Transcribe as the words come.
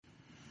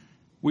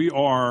We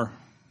are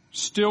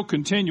still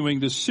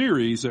continuing this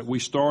series that we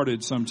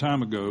started some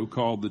time ago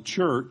called The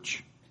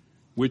Church,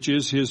 which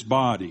is His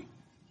body.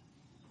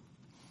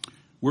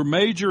 We're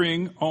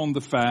majoring on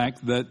the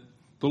fact that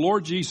the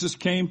Lord Jesus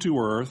came to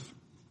earth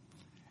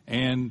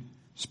and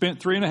spent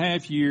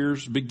 3.5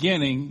 years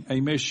beginning a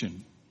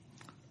mission.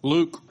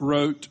 Luke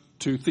wrote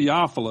to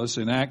Theophilus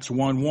in Acts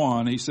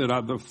 1:1, he said,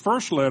 the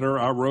first letter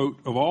I wrote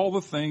of all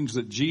the things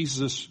that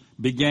Jesus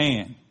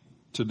began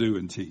to do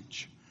and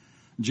teach.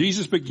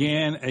 Jesus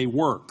began a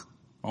work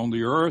on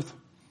the earth.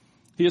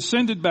 He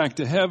ascended back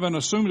to heaven,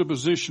 assumed a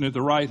position at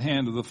the right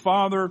hand of the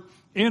Father,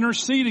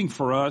 interceding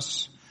for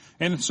us,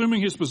 and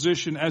assuming his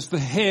position as the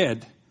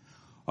head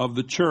of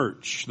the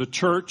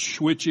church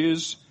which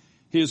is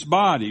his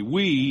body.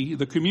 We,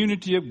 the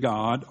community of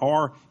God,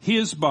 are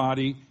his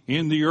body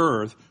in the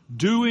earth,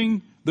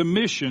 doing the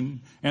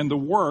mission and the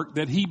work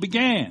that he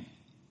began.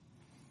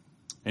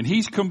 And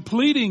he's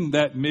completing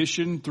that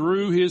mission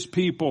through his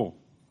people.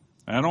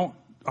 I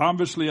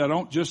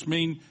don't just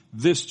mean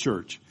this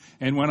church.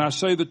 And when I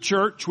say the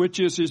church, which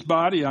is his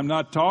body, I'm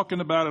not talking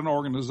about an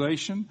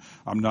organization.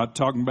 I'm not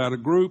talking about a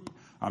group.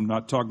 I'm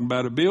not talking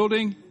about a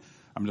building.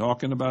 I'm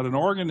talking about an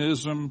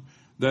organism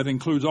that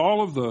includes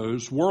all of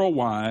those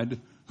worldwide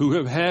who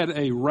have had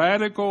a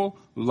radical,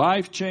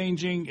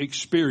 life-changing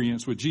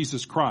experience with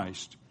Jesus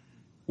Christ,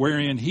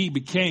 wherein he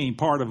became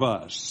part of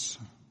us.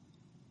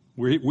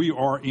 We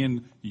are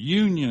in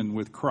union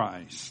with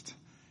Christ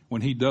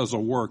when he does a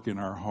work in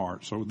our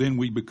heart. So then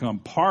we become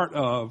part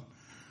of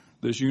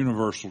this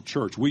universal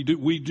church. We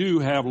do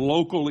have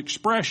local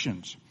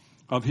expressions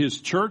of his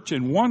church,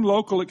 and one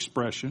local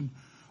expression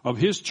of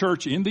his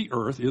church in the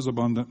earth is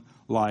Abundant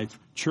Life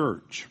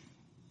Church.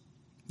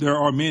 There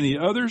are many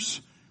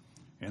others,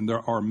 and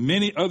there are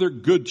many other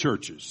good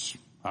churches.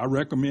 I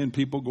recommend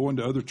people going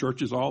to other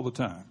churches all the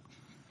time.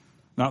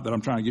 Not that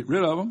I'm trying to get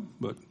rid of them,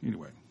 but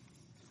anyway.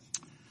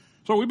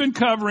 So we've been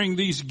covering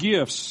these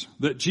gifts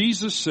that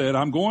Jesus said,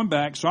 I'm going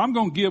back, so I'm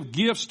going to give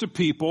gifts to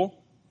people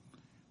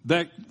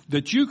that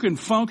you can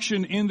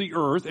function in the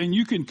earth and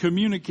you can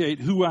communicate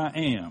who I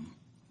am.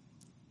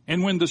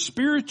 And when the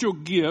spiritual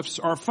gifts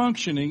are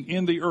functioning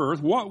in the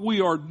earth, what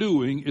we are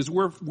doing is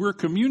we're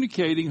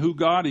communicating who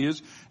God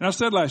is. And I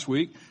said last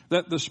week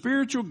that the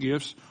spiritual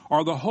gifts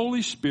are the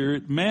Holy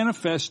Spirit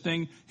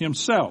manifesting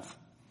himself.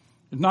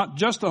 It's not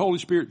just the Holy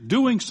Spirit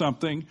doing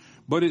something,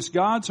 but it's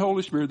God's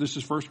Holy Spirit. This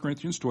is 1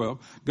 Corinthians 12.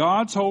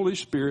 God's Holy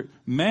Spirit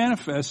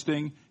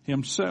manifesting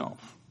himself.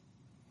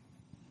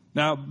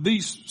 Now,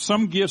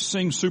 some gifts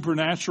seem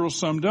supernatural,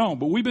 some don't.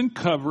 But we've been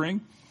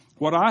covering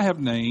what I have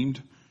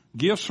named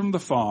gifts from the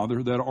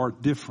Father that are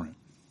different.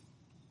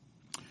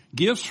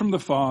 Gifts from the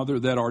Father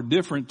that are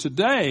different.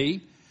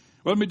 Today,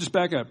 let me just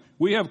back up.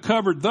 We have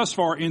covered thus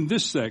far in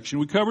this section,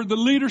 we covered the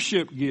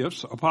leadership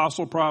gifts,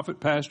 apostle, prophet,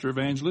 pastor,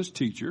 evangelist,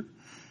 teacher.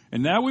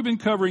 And now we've been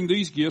covering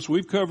these gifts.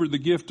 We've covered the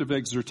gift of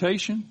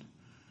exhortation,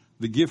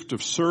 the gift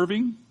of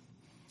serving,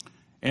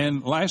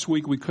 and last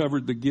week we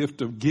covered the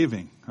gift of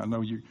giving. I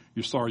know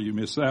you're sorry you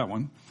missed that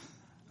one.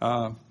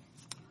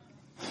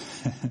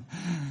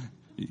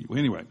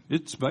 Anyway,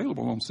 it's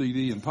available on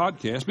CD and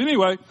podcast. But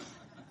anyway,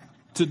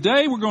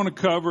 today we're going to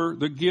cover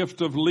the gift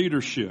of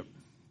leadership.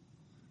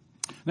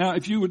 Now,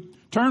 if you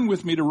would turn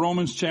with me to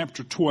Romans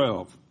chapter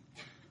 12,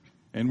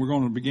 and we're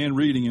going to begin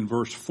reading in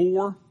verse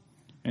 4.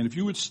 And if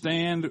you would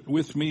stand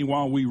with me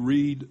while we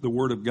read the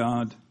Word of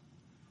God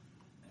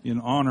in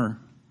honor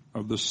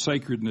of the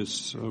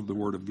sacredness of the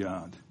Word of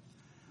God.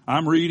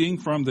 I'm reading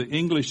from the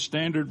English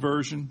Standard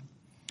Version.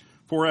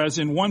 For as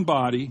in one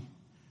body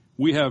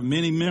we have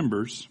many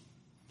members,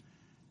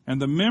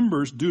 and the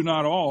members do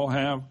not all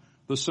have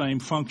the same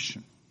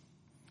function.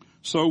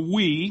 So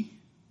we,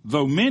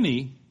 though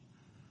many,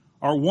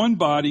 are one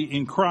body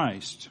in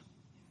Christ,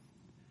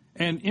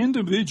 and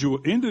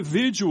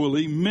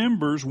individually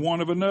members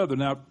one of another.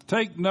 Now,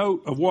 take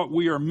note of what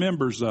we are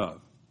members of.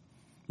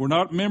 We're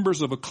not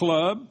members of a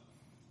club.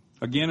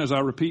 Again, as I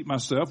repeat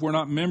myself, we're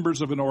not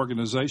members of an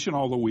organization,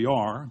 although we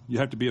are. You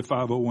have to be a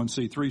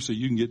 501c3 so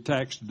you can get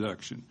tax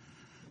deduction.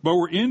 But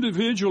we're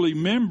individually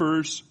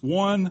members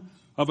one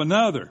of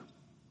another.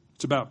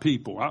 It's about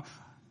people.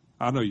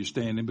 I know you're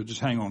standing, but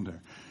just hang on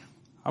there.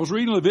 I was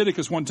reading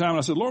Leviticus one time and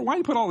I said, Lord, why do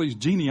you put all these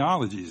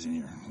genealogies in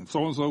here?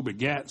 So-and-so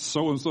begat,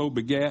 so-and-so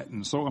begat,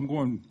 and so I'm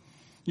going,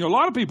 a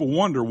lot of people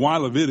wonder why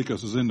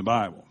Leviticus is in the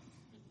Bible.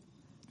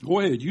 Go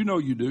ahead, you know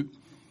you do.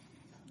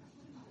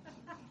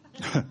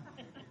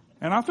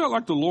 And I felt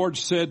like the Lord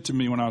said to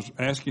me when I was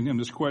asking him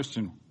this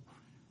question,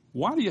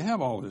 why do you have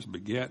all this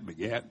begat?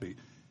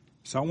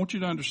 So I want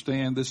you to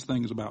understand this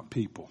thing is about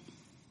people.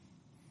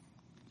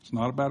 It's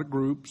not about a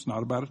group. It's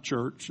not about a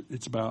church.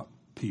 It's about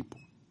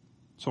people.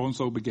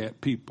 So-and-so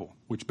begat people,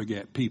 which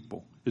begat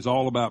people. It's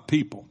all about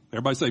people.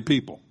 Everybody say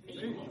people.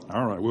 People.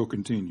 All right, we'll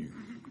continue.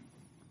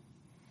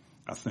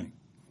 I think.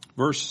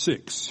 Verse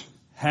 6.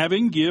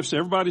 Having gifts,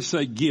 everybody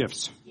say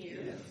gifts.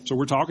 Gifts. So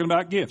we're talking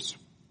about gifts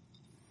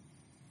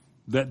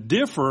that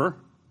differ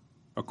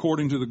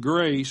according to the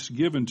grace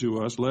given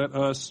to us. Let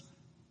us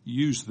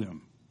use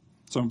them.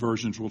 Some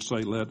versions will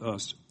say, let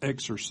us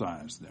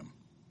exercise them.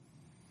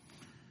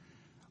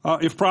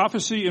 If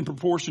prophecy in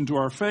proportion to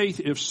our faith,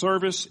 if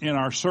service in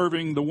our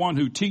serving, the one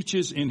who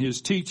teaches in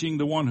his teaching,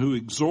 the one who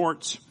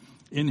exhorts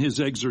in his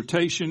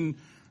exhortation,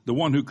 the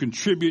one who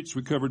contributes,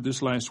 we covered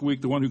this last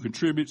week, the one who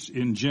contributes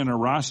in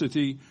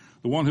generosity,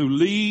 the one who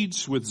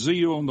leads with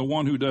zeal, and the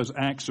one who does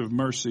acts of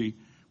mercy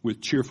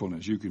with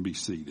cheerfulness. You can be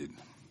seated.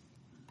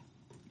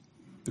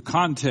 The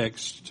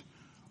context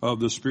of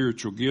the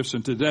spiritual gifts.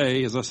 And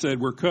today, as I said,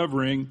 we're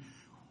covering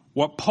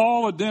what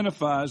Paul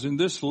identifies in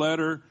this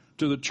letter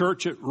to the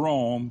church at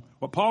Rome,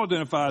 what Paul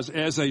identifies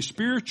as a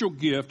spiritual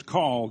gift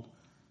called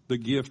the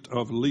gift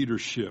of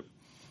leadership.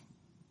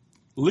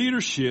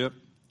 Leadership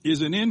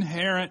is an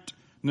inherent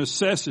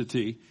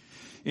necessity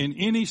in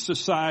any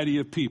society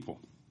of people.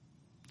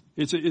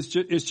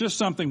 It's just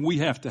something we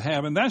have to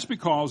have, and that's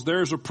because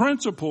there's a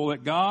principle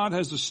that God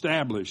has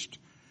established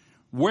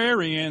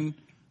wherein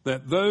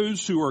that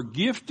those who are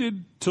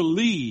gifted to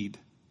lead,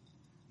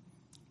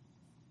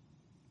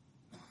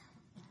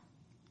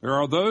 there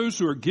are those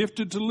who are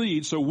gifted to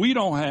lead, so we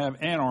don't have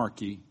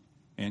anarchy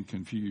and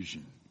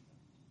confusion.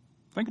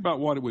 Think about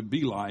what it would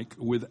be like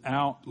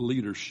without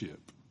leadership,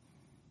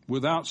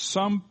 without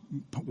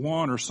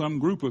someone or some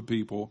group of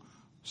people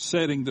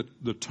setting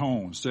the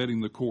tone,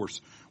 setting the course.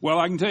 Well,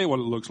 I can tell you what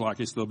it looks like.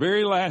 It's the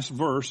very last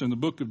verse in the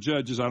book of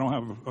Judges. I don't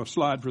have a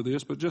slide for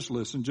this, but just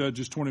listen.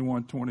 Judges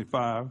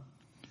 21:25.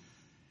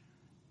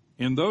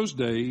 In those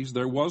days,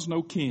 there was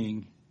no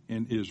king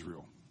in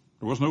Israel.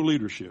 There was no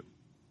leadership.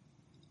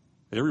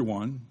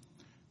 Everyone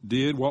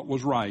did what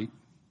was right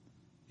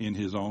in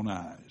his own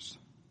eyes.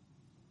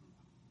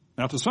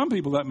 Now, to some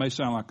people, that may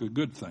sound like a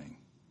good thing.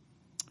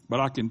 But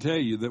I can tell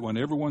you that when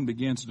everyone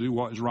begins to do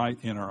what is right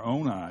in our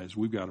own eyes,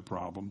 we've got a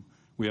problem.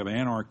 We have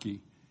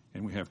anarchy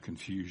and we have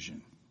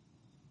confusion.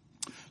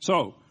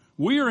 So,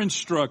 we are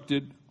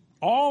instructed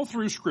all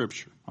through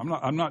Scripture.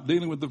 I'm not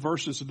dealing with the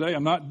verses today.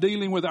 I'm not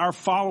dealing with our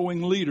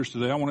following leaders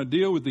today. I want to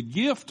deal with the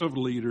gift of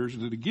leaders,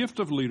 the gift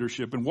of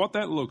leadership, and what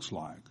that looks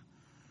like.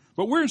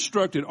 But we're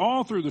instructed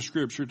all through the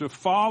Scripture to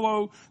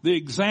follow the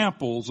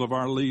examples of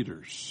our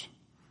leaders.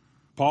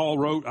 Paul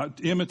wrote,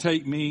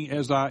 imitate me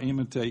as I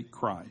imitate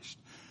Christ.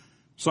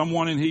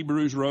 Someone in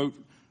Hebrews wrote,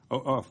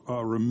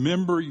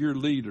 remember your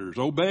leaders,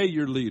 obey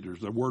your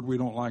leaders, a word we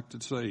don't like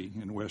to say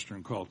in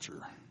Western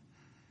culture.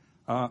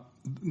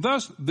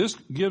 Thus, this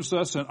gives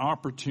us an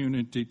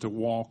opportunity to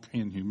walk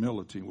in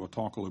humility. We'll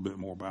talk a little bit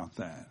more about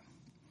that.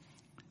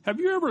 Have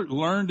you ever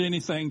learned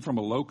anything from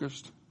a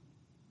locust?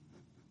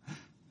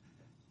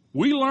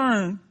 We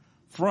learn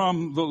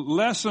from the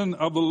lesson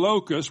of the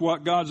locust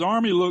what God's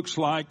army looks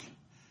like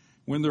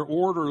when they're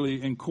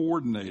orderly and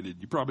coordinated.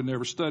 You probably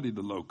never studied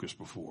the locust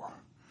before.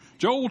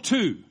 Joel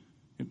 2,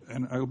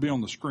 and it'll be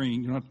on the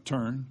screen, you don't have to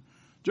turn.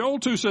 Joel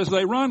 2 says,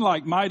 they run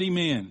like mighty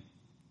men.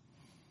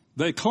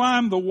 They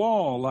climb the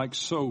wall like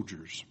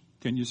soldiers.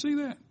 Can you see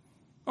that?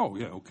 Oh,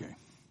 yeah, okay.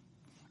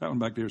 That one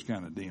back there is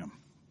kind of dim.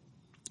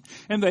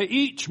 And they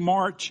each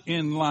march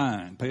in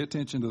line. Pay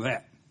attention to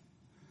that.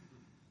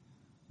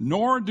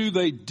 Nor do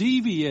they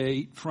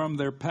deviate from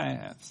their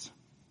paths.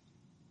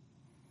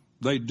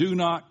 They do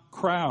not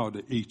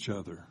crowd each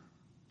other.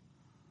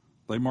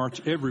 They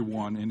march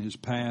everyone in his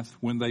path.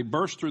 When they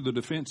burst through the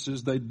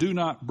defenses, they do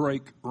not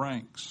break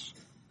ranks.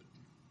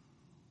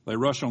 They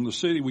rush on the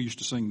city. We used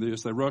to sing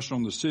this. They rush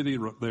on the city.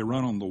 They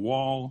run on the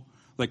wall.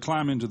 They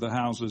climb into the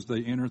houses.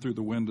 They enter through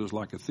the windows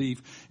like a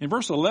thief. In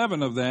verse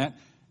 11 of that,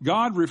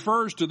 God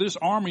refers to this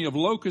army of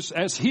locusts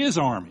as his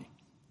army.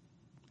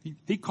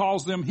 He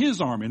calls them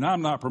his army. Now,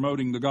 I'm not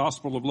promoting the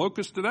gospel of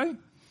locusts today.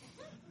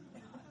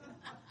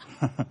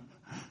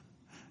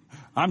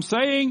 I'm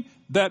saying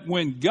that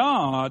when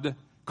God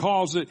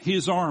calls it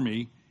his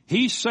army,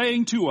 he's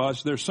saying to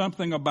us there's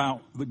something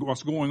about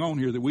what's going on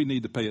here that we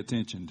need to pay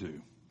attention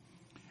to.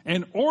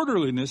 And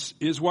orderliness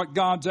is what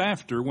God's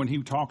after when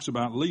he talks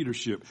about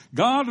leadership.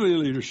 Godly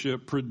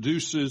leadership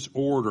produces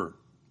order.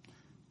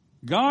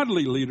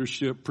 Godly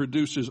leadership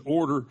produces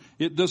order.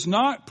 It does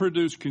not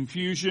produce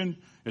confusion.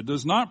 It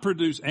does not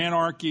produce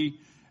anarchy,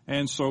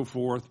 and so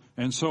forth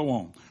and so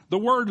on. The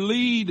word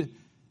lead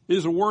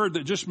is a word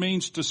that just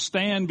means to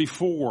stand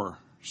before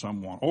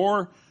someone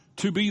or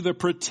to be the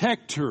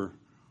protector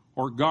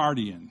or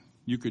guardian.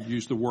 You could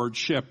use the word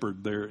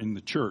shepherd there in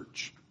the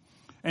church.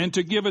 And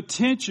to give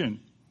attention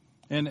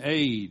and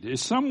aid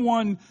is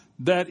someone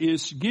that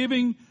is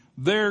giving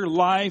their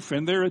life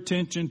and their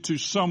attention to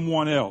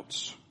someone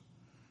else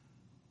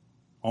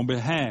on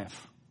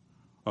behalf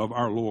of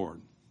our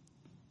Lord.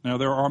 Now,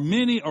 there are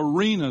many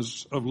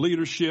arenas of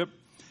leadership,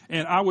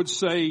 and I would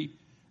say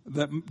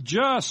that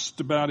just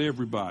about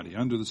everybody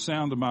under the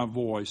sound of my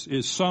voice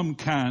is some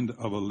kind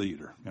of a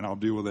leader, and I'll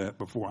deal with that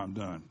before I'm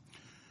done.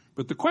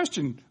 But the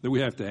question that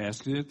we have to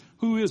ask is,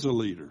 who is a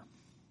leader?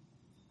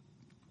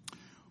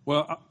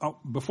 Well,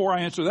 before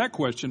I answer that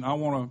question, I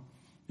want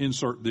to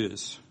insert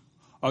this.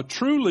 A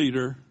true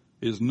leader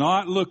is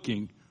not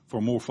looking for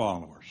more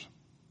followers.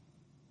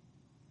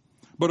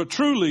 But a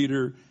true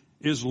leader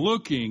is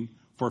looking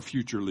for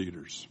future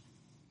leaders.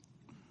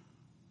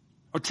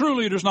 A true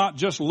leader is not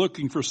just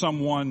looking for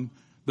someone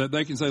that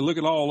they can say, look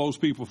at all those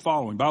people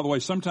following. By the way,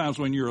 sometimes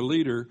when you're a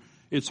leader,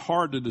 it's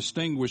hard to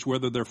distinguish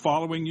whether they're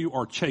following you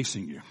or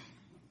chasing you.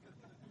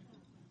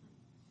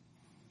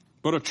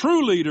 But a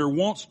true leader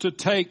wants to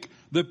take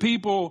the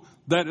people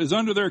that is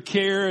under their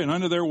care and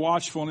under their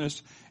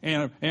watchfulness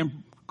and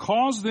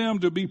cause them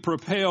to be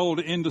propelled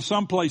into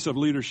some place of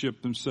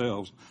leadership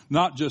themselves,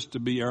 not just to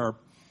be our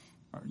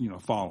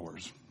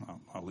followers.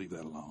 I'll leave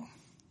that alone.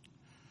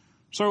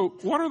 So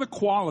what are the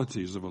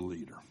qualities of a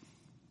leader?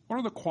 What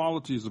are the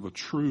qualities of a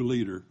true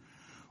leader?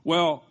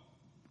 Well,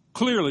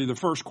 clearly the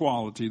first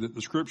quality that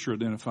the scripture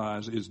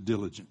identifies is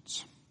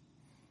diligence.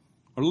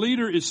 A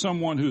leader is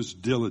someone who's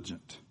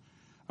diligent.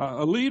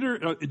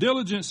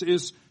 Diligence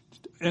is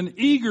an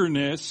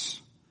eagerness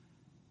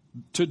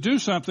to do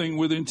something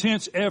with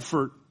intense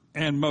effort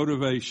and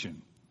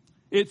motivation.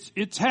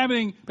 It's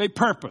having a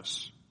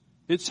purpose.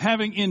 It's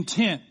having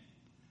intent.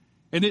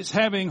 And it's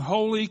having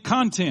holy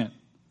content.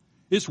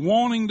 It's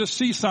wanting to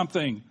see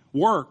something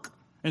work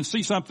and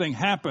see something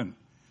happen.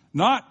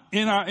 Not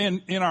in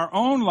our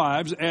own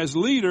lives as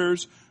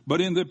leaders, but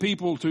in the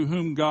people to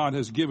whom God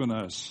has given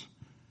us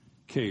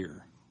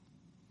care.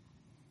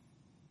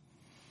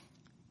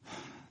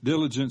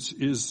 Diligence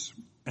is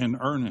an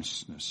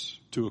earnestness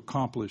to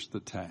accomplish the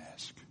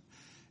task.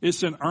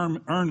 It's an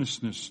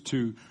earnestness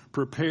to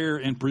prepare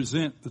and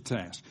present the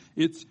task.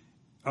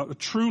 A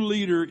true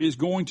leader is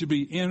going to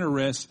be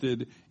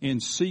interested in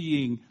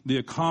seeing the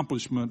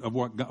accomplishment of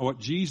what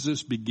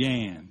Jesus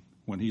began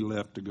when he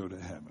left to go to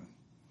heaven.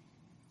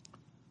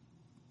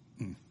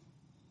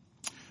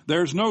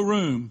 There's no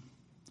room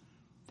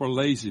for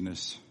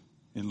laziness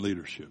in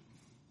leadership.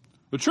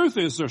 The truth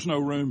is there's no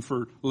room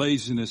for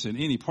laziness in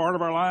any part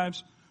of our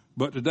lives,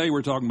 but today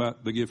we're talking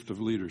about the gift of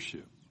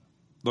leadership.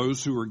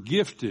 Those who are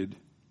gifted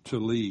to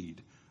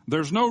lead.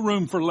 There's no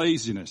room for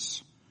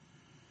laziness.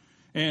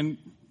 And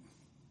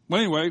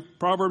well, anyway,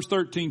 Proverbs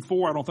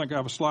 13:4, I don't think I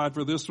have a slide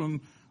for this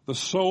one. The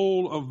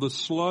soul of the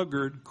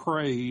sluggard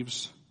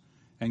craves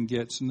and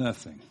gets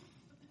nothing.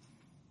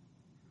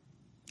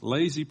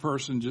 Lazy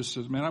person just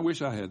says, man, I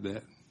wish I had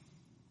that.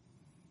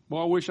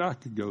 Boy, I wish I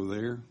could go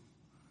there.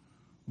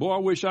 Boy, I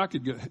wish I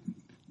could go.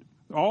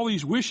 All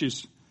these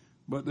wishes,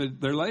 but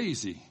they're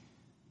lazy.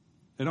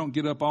 They don't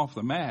get up off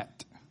the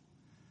mat.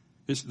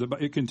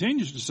 It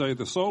continues to say,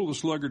 the soul of the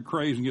sluggard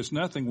craves and gets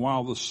nothing,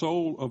 while the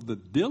soul of the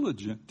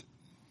diligent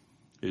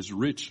is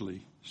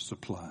richly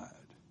supplied.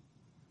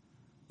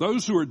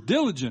 Those who are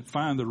diligent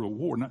find the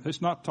reward. Now,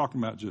 it's not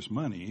talking about just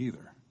money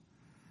either.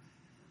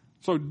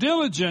 So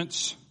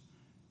diligence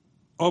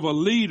of a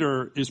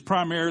leader is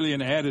primarily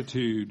an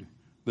attitude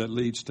that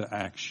leads to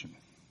action.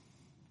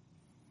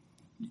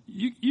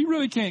 You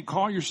really can't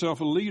call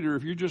yourself a leader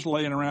if you're just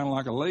laying around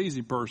like a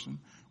lazy person,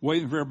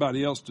 waiting for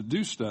everybody else to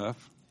do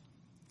stuff,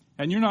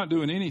 and you're not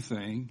doing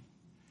anything,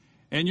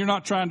 and you're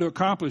not trying to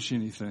accomplish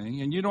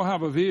anything, and you don't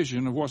have a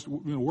vision of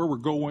where we're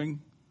going.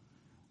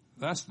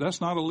 That's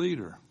not a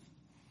leader.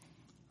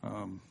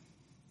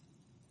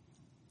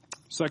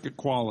 Second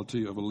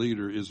quality of a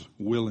leader is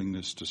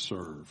willingness to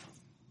serve.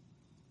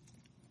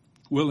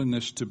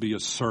 Willingness to be a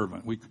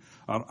servant.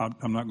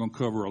 I'm not going to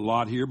cover a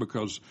lot here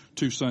because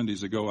 2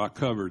 Sundays ago I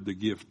covered the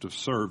gift of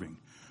serving.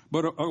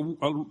 But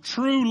a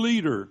true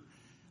leader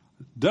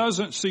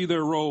doesn't see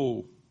their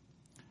role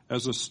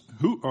as a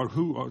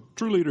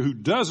true leader who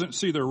doesn't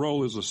see their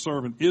role as a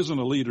servant isn't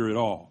a leader at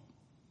all.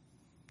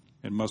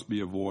 It must be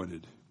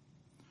avoided.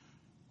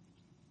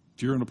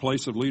 If you're in a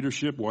place of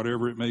leadership,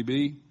 whatever it may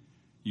be,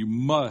 you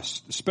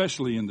must,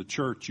 especially in the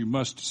church, you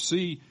must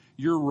see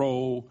your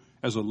role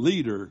as a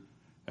leader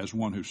as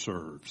one who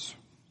serves.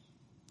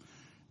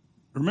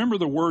 Remember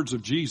the words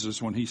of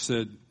Jesus when he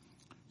said,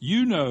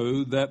 you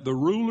know that the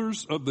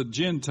rulers of the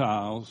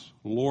Gentiles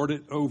lord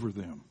it over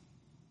them,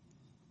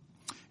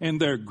 and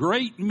their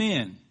great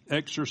men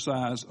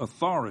exercise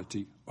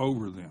authority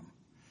over them.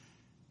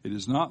 It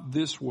is not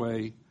this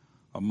way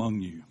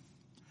among you.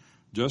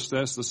 Just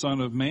as the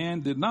Son of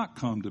Man did not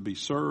come to be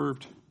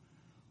served,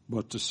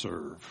 but to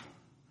serve.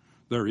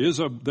 There is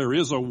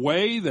a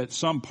way that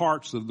some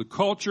parts of the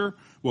culture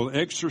will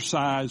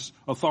exercise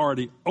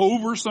authority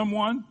over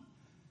someone.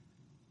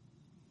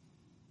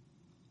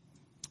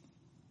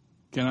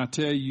 Can I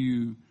tell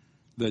you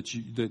that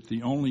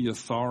the only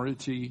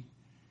authority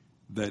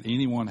that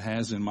anyone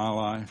has in my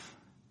life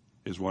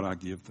is what I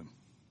give them?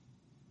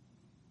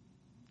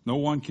 No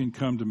one can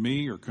come to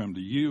me or come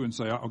to you and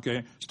say,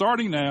 okay,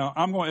 starting now,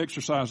 I'm going to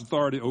exercise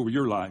authority over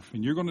your life,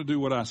 and you're going to do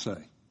what I say.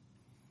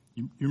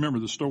 You remember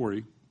the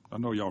story. I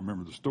know y'all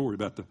remember the story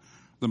about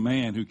the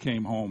man who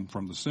came home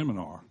from the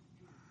seminar.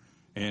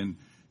 And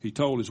he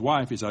told his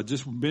wife, he said, I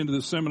just been to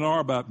the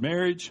seminar about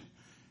marriage,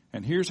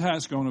 and here's how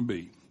it's going to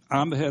be.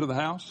 I'm the head of the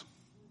house.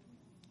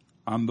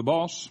 I'm the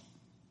boss.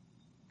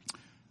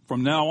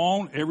 From now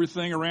on,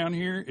 everything around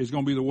here is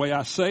going to be the way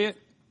I say it,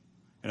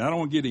 and I don't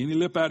want to get any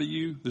lip out of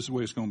you. This is the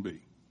way it's going to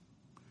be.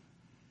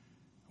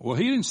 Well,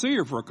 he didn't see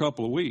her for a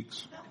couple of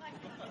weeks.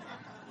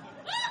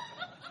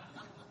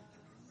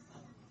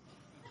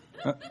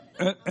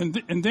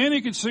 And then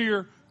he could see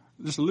her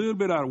just a little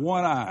bit out of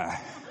one eye.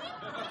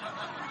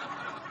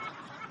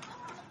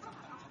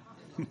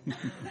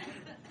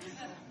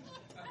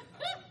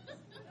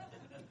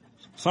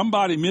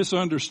 Somebody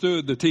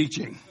misunderstood the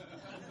teaching.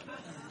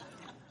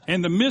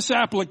 And the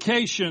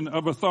misapplication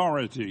of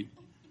authority.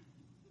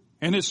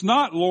 And it's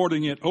not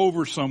lording it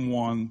over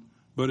someone,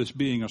 but it's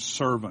being a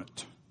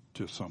servant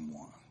to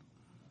someone.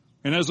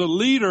 And as a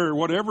leader,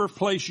 whatever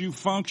place you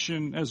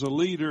function as a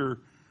leader,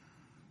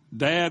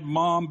 dad,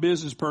 mom,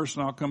 business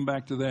person, I'll come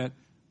back to that,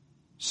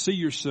 see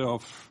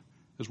yourself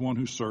as one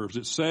who serves.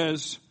 It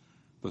says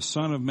the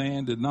Son of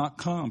Man did not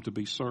come to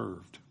be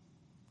served.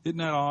 Isn't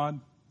that odd?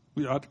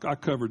 I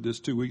covered this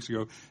 2 weeks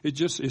ago.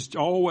 It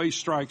always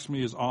strikes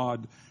me as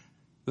odd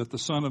that the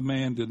Son of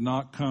Man did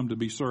not come to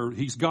be served.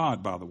 He's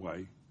God, by the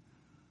way,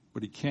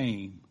 but he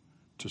came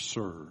to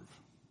serve.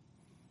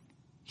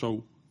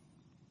 So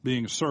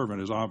being a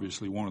servant is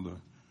obviously one of the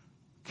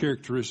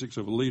characteristics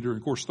of a leader. And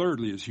of course,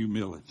 thirdly is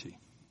humility.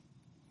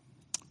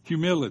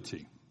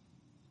 Humility.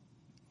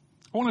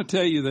 I want to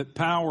tell you that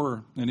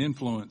power and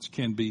influence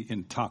can be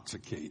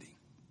intoxicating.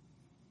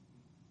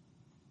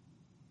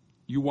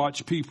 You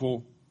watch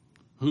people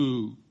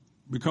who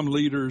become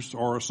leaders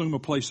or assume a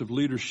place of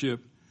leadership,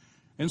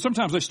 and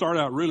sometimes they start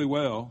out really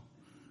well,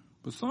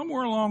 but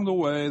somewhere along the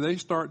way they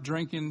start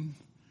drinking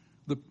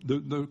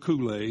the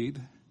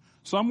Kool-Aid.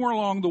 Somewhere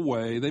along the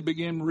way they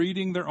begin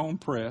reading their own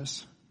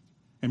press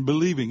and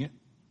believing it,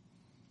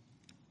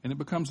 and it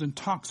becomes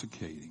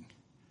intoxicating.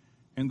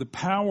 And the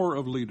power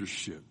of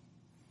leadership,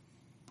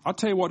 I'll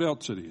tell you what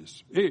else it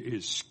is. It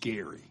is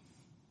scary.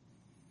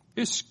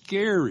 It's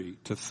scary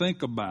to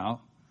think about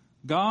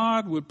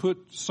God would put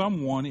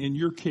someone in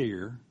your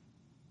care,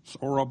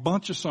 or a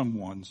bunch of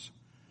someones.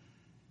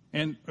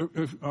 And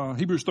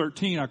Hebrews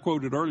 13, I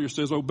quoted earlier,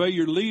 says, obey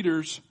your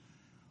leaders,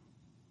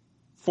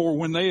 for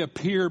when they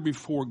appear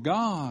before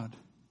God,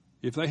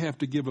 if they have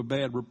to give a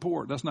bad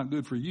report, that's not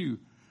good for you.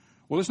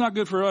 Well, it's not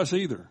good for us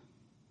either.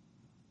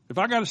 If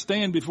I got to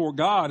stand before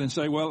God and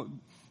say, well,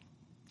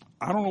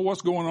 I don't know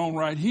what's going on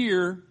right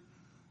here.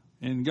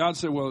 And God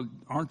said, well,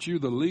 aren't you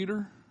the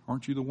leader?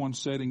 Aren't you the one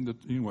setting the,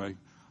 anyway,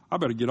 I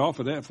better get off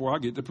of that before I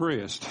get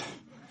depressed.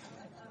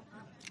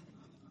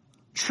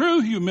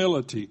 True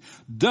humility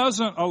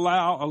doesn't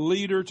allow a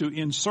leader to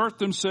insert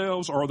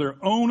themselves or their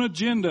own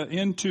agenda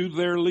into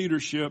their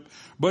leadership,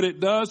 but it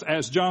does,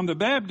 as John the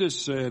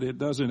Baptist said, it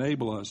does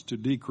enable us to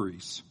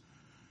decrease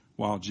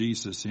while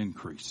Jesus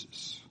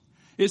increases.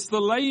 It's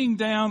the laying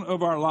down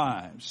of our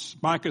lives.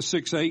 Micah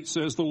 6:8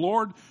 says, the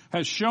Lord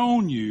has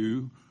shown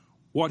you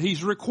what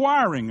he's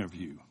requiring of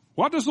you.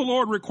 What does the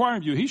Lord require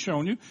of you? He's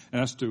shown you,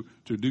 and that's to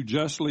do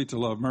justly, to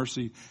love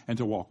mercy, and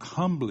to walk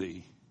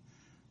humbly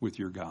with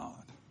your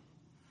God.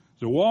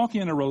 To walk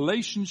in a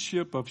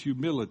relationship of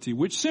humility,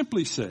 which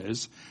simply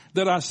says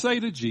that I say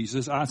to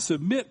Jesus, I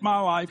submit my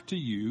life to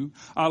you,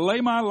 I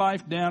lay my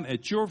life down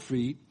at your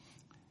feet,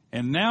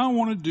 and now I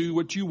want to do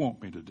what you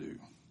want me to do.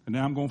 And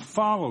now I'm going to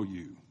follow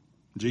you.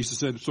 Jesus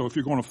said, so if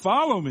you're going to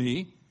follow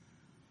me,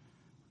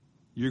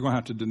 you're going to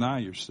have to deny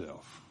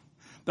yourself.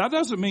 That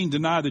doesn't mean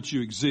deny that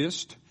you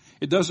exist.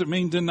 It doesn't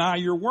mean deny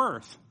your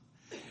worth.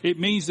 It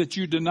means that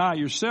you deny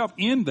yourself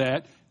in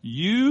that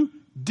you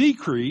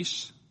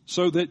decrease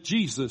so that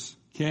Jesus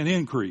can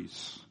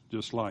increase,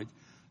 just like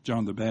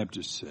John the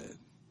Baptist said.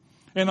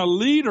 And a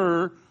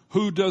leader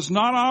who does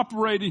not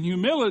operate in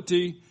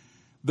humility,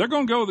 they're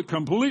going to go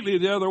completely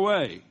the other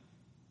way.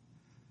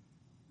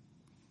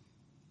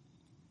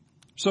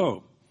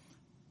 So,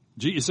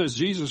 it says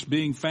Jesus,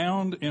 being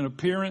found in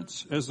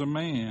appearance as a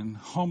man,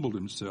 humbled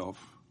himself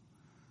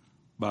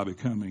by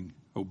becoming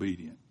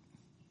obedient.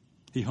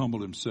 He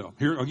humbled himself.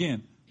 Here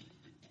again,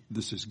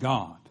 this is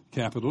God,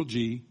 capital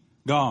G,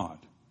 God,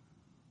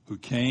 who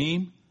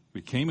came,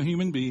 became a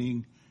human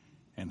being,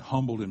 and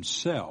humbled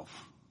himself.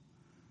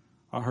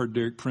 I heard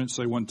Derek Prince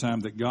say one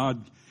time that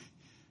God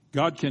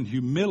can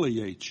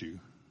humiliate you,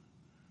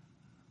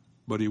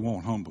 but he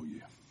won't humble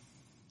you.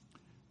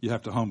 You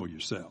have to humble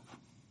yourself.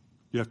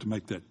 You have to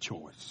make that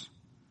choice.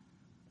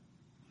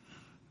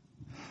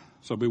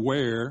 So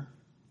beware,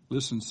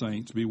 listen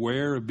saints,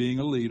 beware of being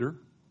a leader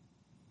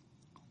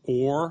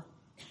or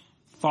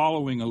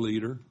following a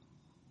leader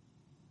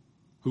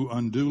who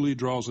unduly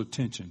draws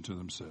attention to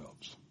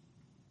themselves.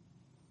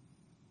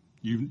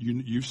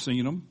 You've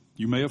seen them.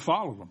 You may have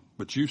followed them,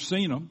 but you've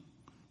seen them.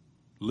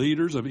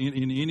 Leaders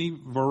in any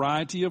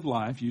variety of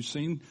life, you've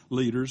seen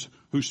leaders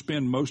who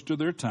spend most of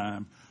their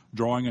time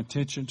drawing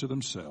attention to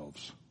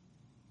themselves,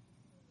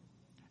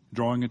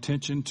 drawing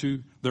attention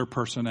to their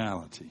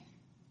personality.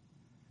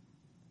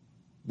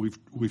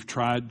 We've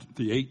tried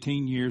the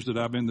 18 years that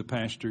I've been the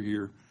pastor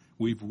here.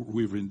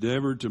 We've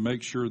endeavored to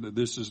make sure that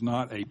this is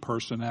not a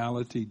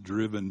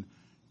personality-driven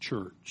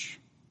church.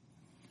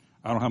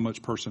 I don't have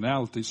much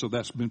personality, so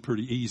that's been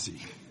pretty easy.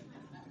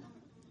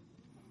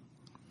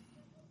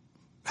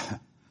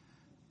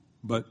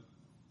 But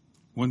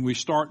when we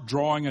start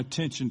drawing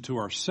attention to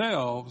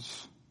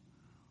ourselves,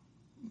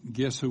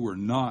 guess who we're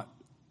not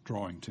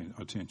drawing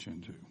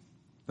attention to?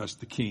 That's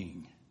the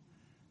king.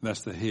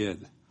 That's the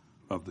head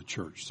of the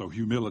church. So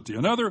humility.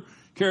 Another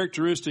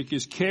characteristic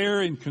is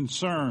care and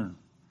concern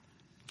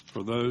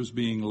for those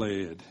being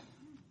led.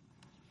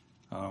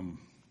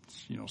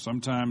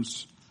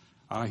 Sometimes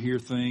I hear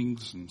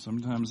things and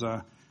sometimes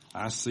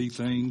I see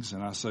things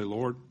and I say,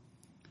 Lord,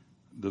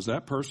 does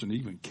that person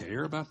even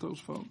care about those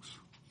folks?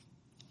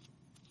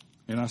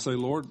 And I say,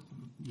 Lord,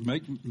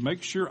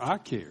 make sure I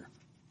care.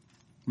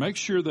 Make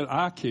sure that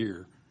I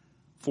care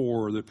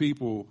for the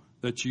people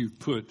that you've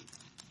put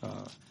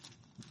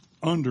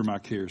under my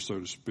care, so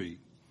to speak.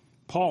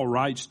 Paul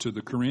writes to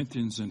the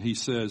Corinthians and he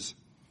says,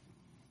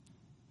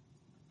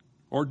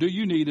 or do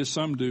you need, as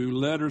some do,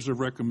 letters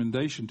of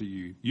recommendation to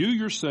you? You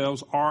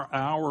yourselves are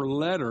our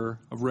letter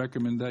of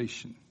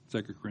recommendation.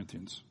 2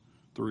 Corinthians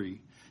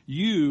 3.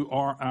 You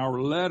are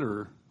our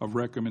letter of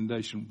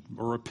recommendation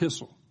or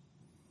epistle.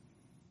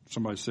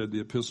 Somebody said the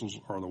epistles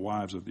are the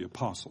wives of the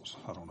apostles.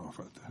 I don't know if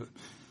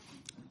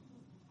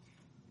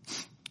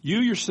You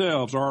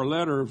yourselves are our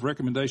letter of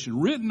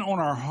recommendation, written on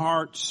our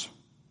hearts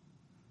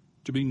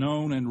to be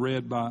known and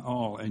read by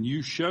all. And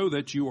you show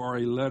that you are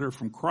a letter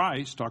from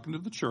Christ, talking to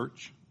the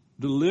church,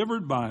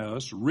 delivered by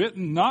us,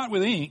 written not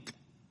with ink,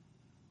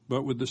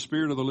 but with the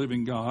Spirit of the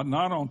living God,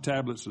 not on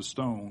tablets of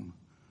stone,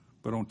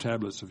 but on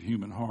tablets of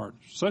human heart.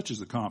 Such is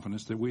the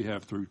confidence that we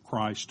have through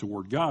Christ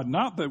toward God.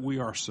 Not that we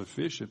are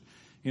sufficient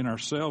in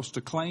ourselves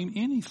to claim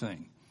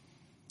anything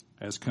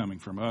as coming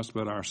from us,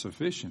 but our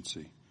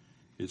sufficiency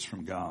is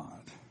from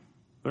God.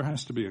 There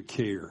has to be a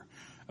care.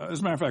 As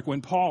a matter of fact,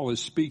 when Paul is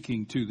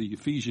speaking to the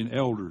Ephesian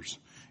elders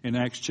in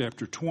Acts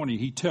chapter 20,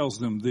 he tells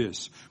them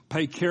this: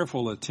 pay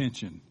careful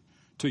attention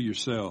to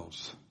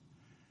yourselves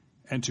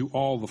and to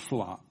all the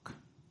flock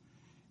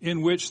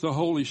in which the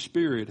Holy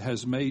Spirit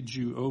has made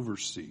you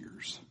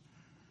overseers.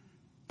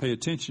 Pay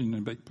attention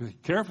and pay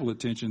careful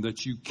attention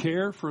that you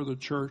care for the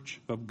church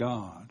of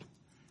God.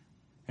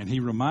 And he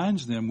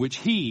reminds them, which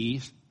he,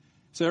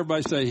 so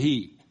everybody say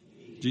he,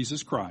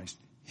 Jesus Christ,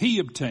 he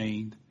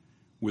obtained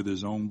with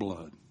his own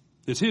blood.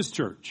 It's his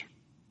church.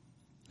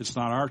 It's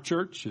not our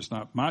church. It's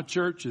not my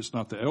church. It's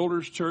not the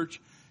elders'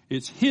 church.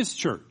 It's his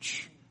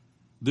church.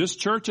 This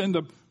church and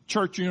the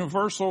church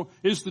universal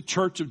is the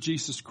church of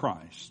Jesus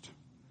Christ.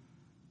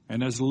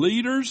 And as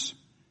leaders,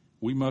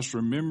 we must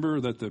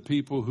remember that the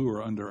people who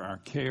are under our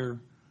care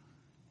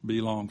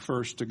belong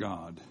first to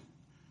God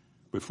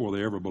before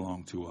they ever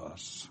belong to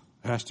us.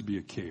 It has to be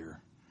a care.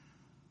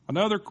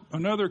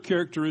 Another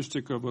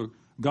characteristic of a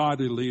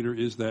godly leader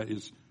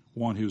is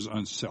one who is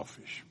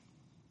unselfish.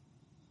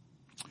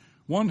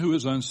 One who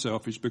is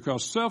unselfish,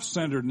 because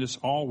self-centeredness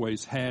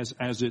always has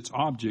as its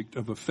object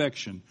of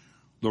affection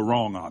the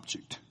wrong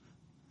object.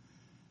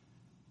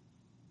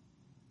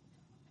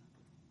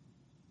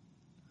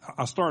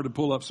 I started to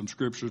pull up some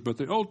scriptures, but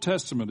the Old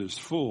Testament is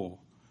full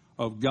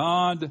of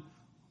God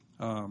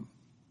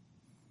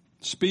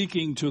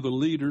speaking to the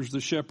leaders,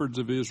 the shepherds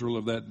of Israel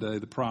of that day,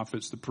 the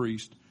prophets, the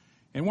priests.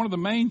 And one of the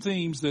main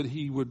themes that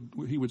he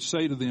would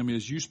say to them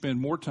is, you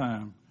spend more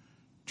time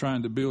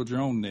trying to build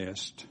your own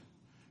nest.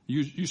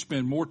 You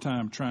spend more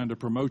time trying to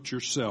promote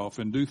yourself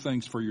and do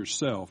things for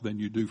yourself than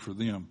you do for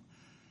them.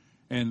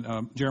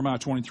 And Jeremiah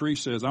 23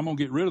 says, I'm going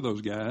to get rid of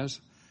those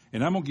guys,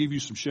 and I'm going to give you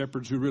some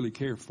shepherds who really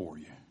care for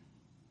you.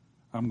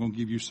 I'm going to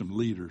give you some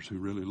leaders who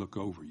really look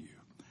over you,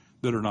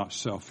 that are not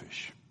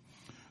selfish.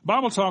 The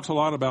Bible talks a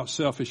lot about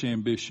selfish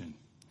ambition.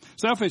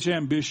 Selfish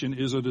ambition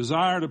is a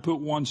desire to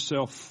put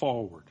oneself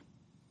forward.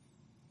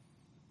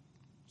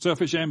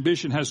 Selfish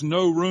ambition has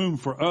no room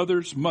for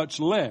others, much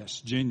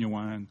less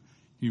genuine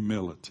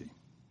humility.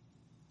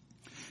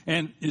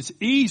 And it's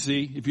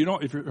easy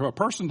if a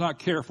person's not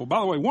careful. By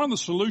the way, one of the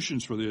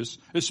solutions for this,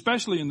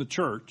 especially in the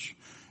church,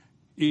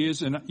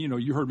 is, and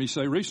you heard me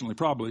say recently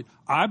probably,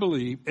 I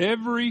believe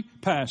every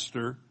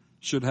pastor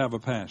should have a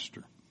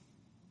pastor.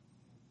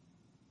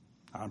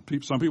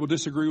 Some people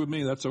disagree with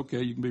me. That's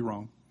okay. You can be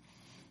wrong.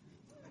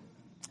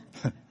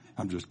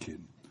 I'm just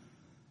kidding.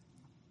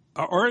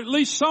 Or at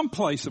least some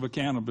place of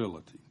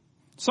accountability.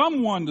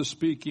 Someone to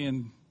speak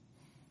in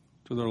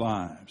to their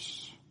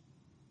lives.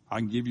 I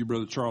can give you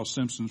Brother Charles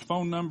Simpson's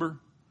phone number,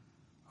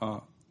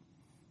 or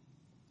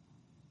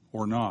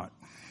not.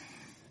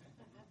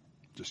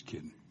 Just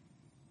kidding.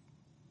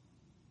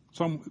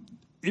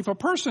 If a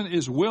person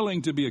is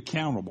willing to be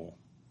accountable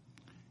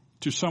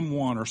to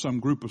someone or some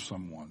group of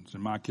someone's,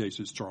 in my case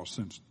it's Charles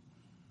Simpson,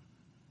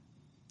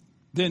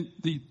 then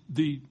the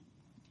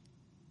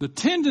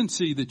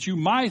tendency that you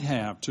might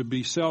have to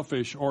be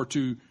selfish or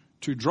to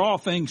draw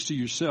things to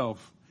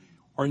yourself,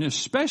 and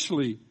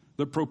especially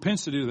the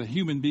propensity that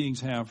human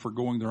beings have for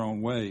going their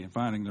own way and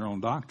finding their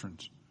own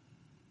doctrines,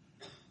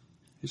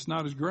 it's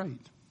not as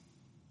great.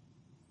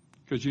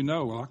 Because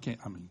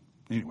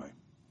anyway.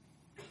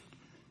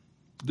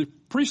 The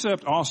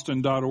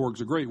preceptaustin.org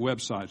is a great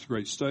website. It's a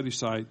great study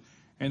site.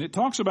 And it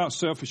talks about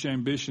selfish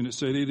ambition. It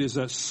said it is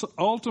an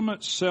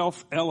ultimate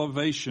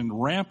self-elevation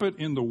rampant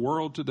in the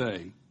world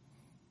today,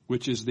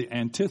 which is the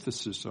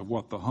antithesis of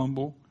what the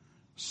humble,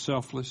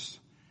 selfless,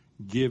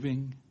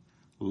 giving,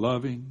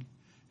 loving,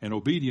 and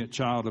obedient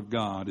child of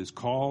God is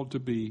called to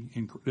be.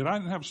 Did I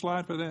have a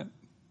slide for that?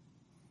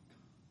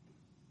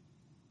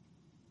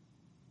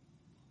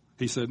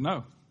 He said,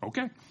 no.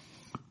 Okay.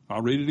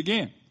 I'll read it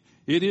again.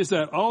 It is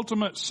that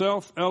ultimate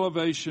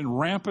self-elevation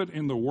rampant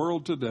in the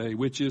world today,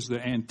 which is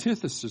the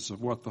antithesis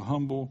of what the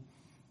humble,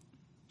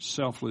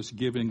 selfless,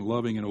 giving,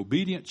 loving, and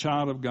obedient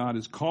child of God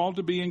is called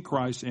to be in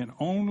Christ, and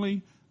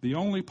the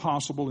only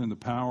possible in the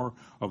power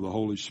of the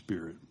Holy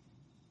Spirit.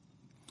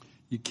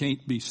 You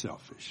can't be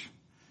selfish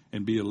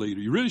and be a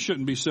leader. You really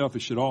shouldn't be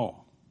selfish at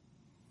all.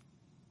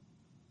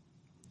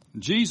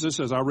 Jesus,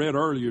 as I read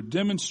earlier,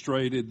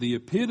 demonstrated the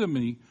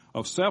epitome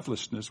of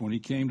selflessness when he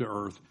came to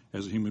earth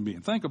as a human being.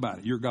 Think about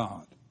it. You're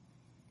God.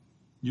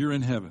 You're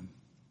in heaven.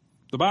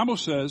 The Bible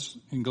says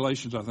in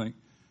Galatians, I think,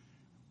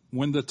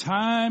 when the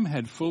time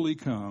had fully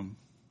come,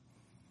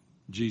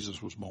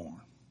 Jesus was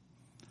born.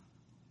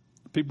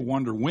 People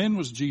wonder, when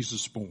was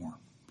Jesus born?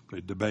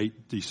 They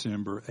debate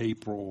December,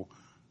 April,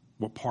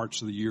 what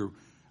parts of the year.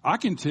 I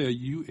can tell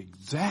you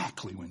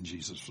exactly when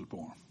Jesus was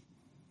born.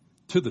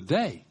 To the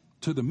day,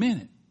 to the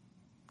minute.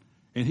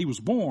 And he was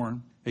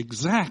born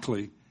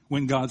exactly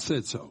when God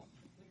said so.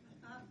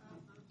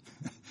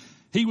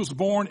 He was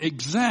born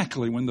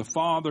exactly when the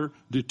Father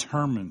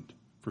determined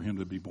for him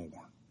to be born.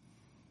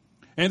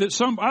 And I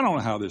don't know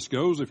how this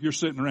goes. If you're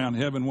sitting around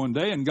heaven one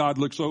day and God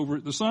looks over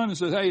at the Son and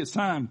says, hey, it's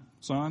time,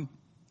 son.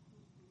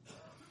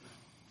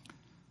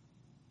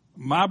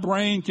 My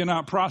brain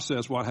cannot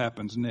process what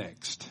happens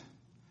next.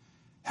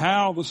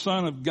 How the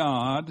Son of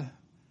God,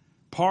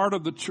 part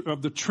of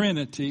the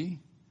Trinity,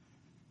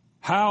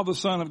 how the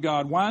Son of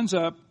God winds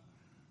up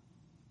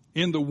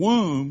in the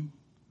womb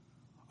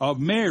of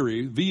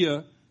Mary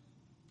via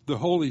the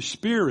Holy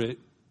Spirit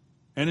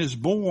and is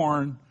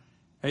born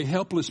a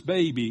helpless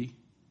baby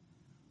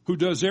who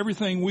does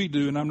everything we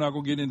do, and I'm not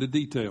going to get into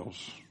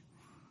details.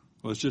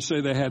 Let's just say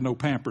they had no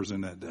Pampers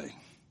in that day.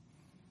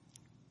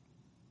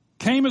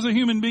 Came as a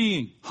human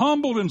being,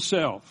 humbled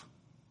himself,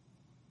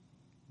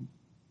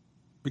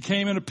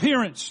 became in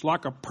appearance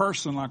like a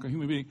person, like a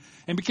human being,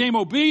 and became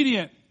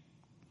obedient.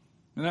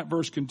 And that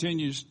verse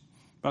continues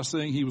by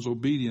saying he was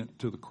obedient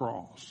to the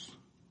cross.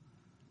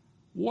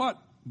 What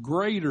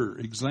greater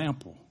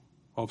example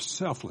of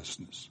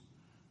selflessness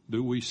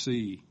do we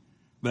see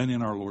than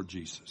in our Lord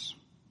Jesus?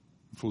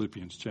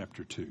 Philippians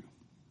chapter 2.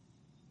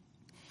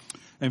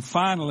 And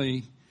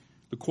finally,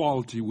 the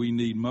quality we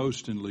need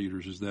most in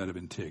leaders is that of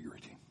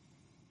integrity.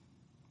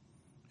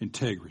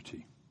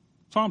 Integrity.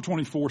 Psalm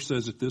 24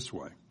 says it this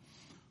way.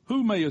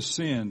 Who may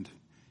ascend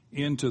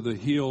into the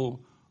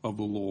hill of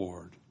the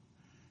Lord?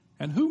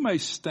 And who may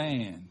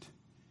stand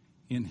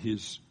in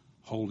his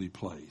holy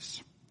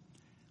place?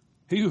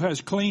 He who has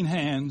clean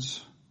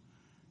hands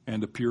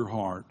and a pure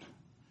heart,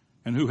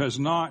 and who has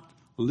not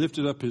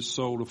lifted up his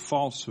soul to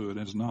falsehood and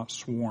has not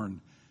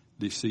sworn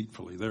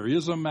deceitfully. There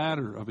is a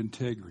matter of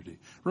integrity.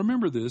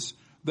 Remember this,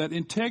 that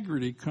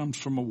integrity comes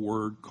from a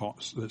word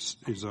that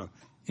is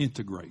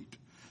integrate.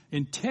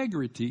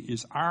 Integrity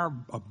is our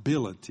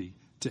ability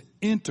to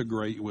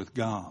integrate with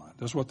God.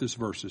 That's what this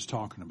verse is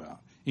talking about,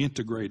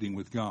 integrating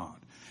with God.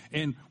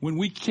 And when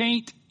we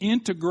can't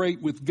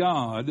integrate with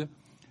God,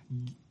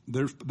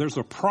 there's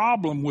a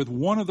problem with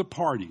one of the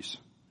parties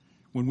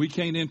when we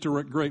can't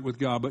integrate with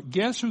God. But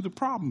guess who the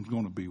problem's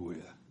going to be with?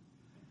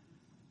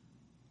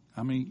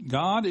 I mean,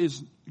 God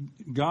is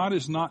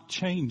not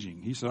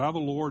changing. He said, I, the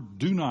Lord,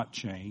 do not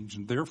change,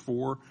 and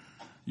therefore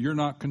you're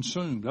not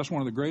consumed. That's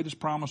one of the greatest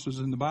promises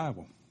in the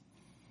Bible.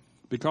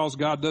 Because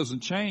God doesn't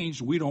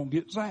change, we don't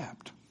get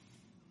zapped.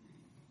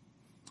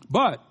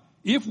 But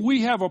if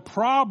we have a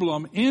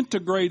problem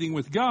integrating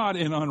with God,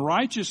 and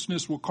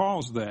unrighteousness will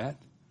cause that,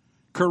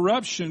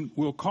 corruption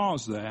will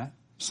cause that,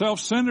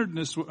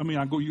 self-centeredness,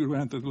 I go you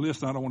around the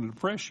list, I don't want to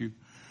depress you.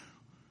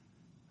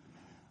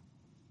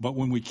 But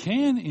when we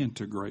can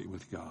integrate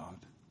with God,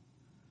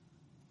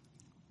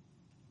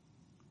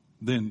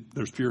 then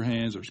there's pure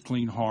hands, there's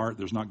clean heart,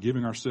 there's not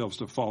giving ourselves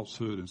to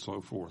falsehood, and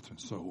so forth and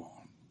so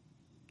on.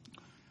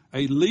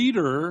 A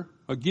leader,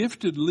 a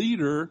gifted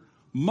leader,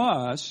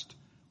 must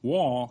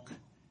walk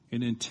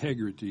in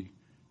integrity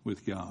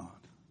with God.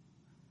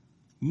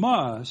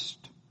 Must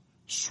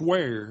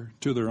swear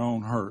to their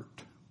own hurt.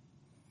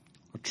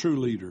 A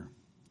true leader.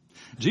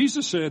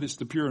 Jesus said it's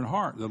the pure in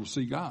heart that'll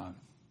see God.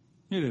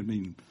 He didn't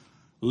mean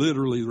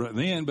literally right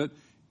then, but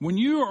when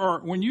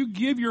you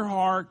give your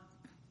heart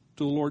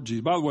to the Lord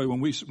Jesus. By the way, when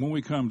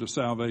we come to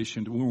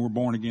salvation, when we're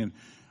born again,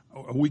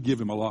 we give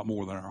him a lot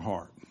more than our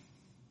heart.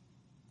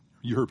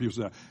 You heard people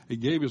say, he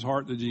gave his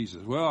heart to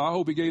Jesus. Well, I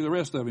hope he gave the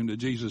rest of him to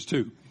Jesus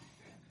too.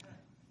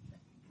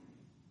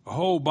 The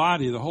whole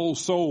body, the whole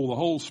soul, the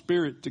whole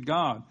spirit to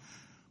God.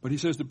 But he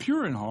says the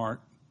pure in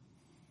heart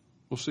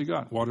will see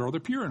God. What are the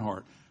pure in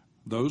heart?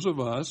 Those of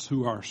us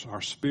who are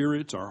our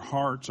spirits, our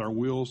hearts, our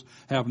wills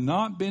have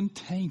not been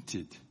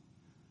tainted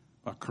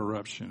by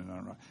corruption and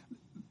unrighteousness.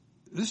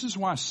 This is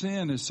why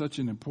sin is such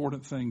an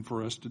important thing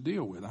for us to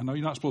deal with. I know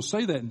you're not supposed to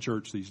say that in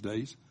church these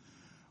days,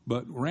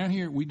 but around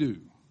here we do.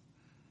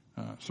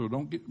 So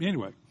don't get,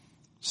 anyway,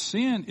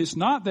 sin, it's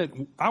not that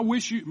I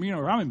wish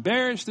I'm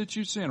embarrassed that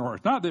you sin, or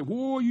it's not that,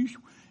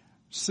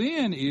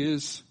 sin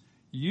is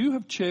you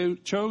have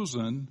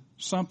chosen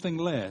something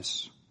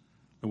less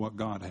than what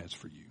God has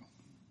for you.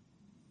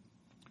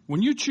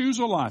 When you choose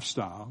a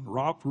lifestyle,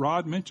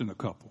 Rod mentioned a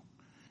couple.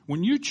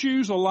 When you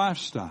choose a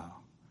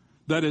lifestyle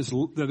that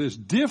is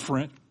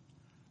different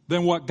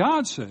than what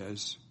God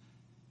says,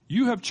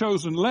 you have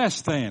chosen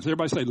less than.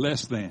 Everybody say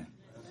less than.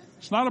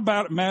 It's not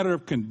about a matter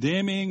of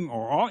condemning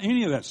or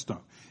any of that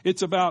stuff.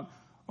 It's about,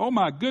 oh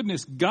my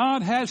goodness,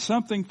 God has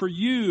something for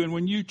you, and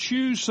when you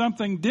choose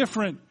something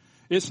different,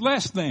 it's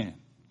less than.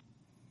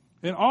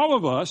 And all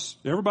of us,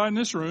 everybody in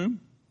this room,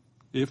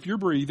 if you're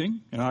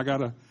breathing, and I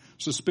got a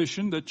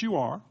suspicion that you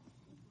are,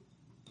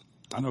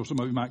 I know some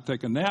of you might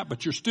take a nap,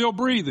 but you're still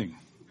breathing.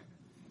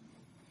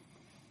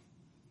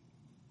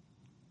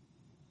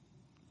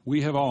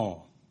 We have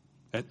all,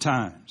 at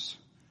times,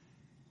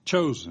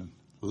 chosen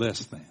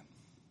less than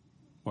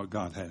what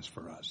God has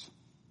for us.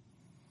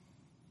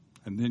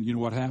 And then you know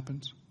what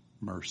happens?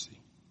 Mercy.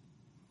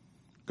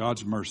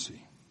 God's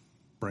mercy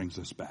brings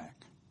us back.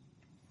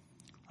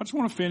 I just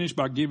want to finish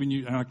by giving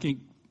you, and I can't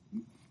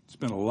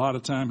spend a lot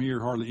of time here,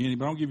 hardly any,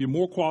 but I'll give you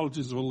more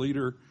qualities of a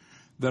leader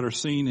that are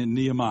seen in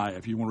Nehemiah.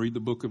 If you want to read the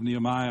book of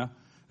Nehemiah,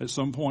 at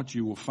some point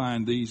you will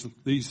find these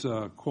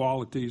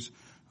qualities: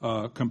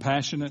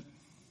 compassionate,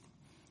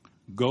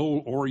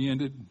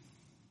 goal-oriented,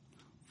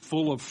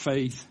 full of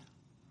faith,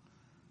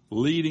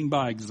 leading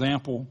by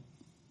example,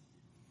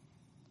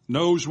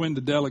 knows when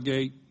to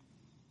delegate,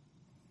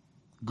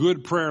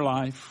 good prayer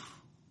life,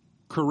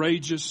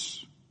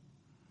 courageous,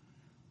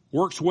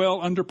 works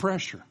well under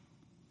pressure,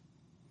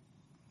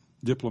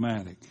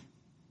 diplomatic,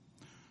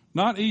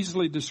 not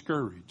easily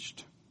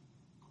discouraged,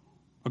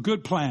 a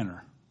good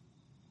planner,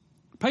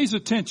 pays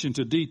attention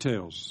to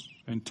details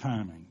and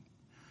timing,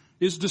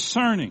 is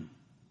discerning,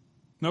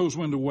 knows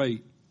when to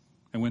wait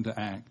and when to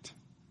act,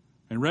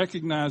 and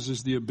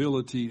recognizes the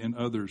ability in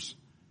others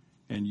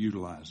and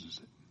utilizes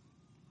it.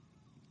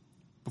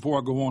 Before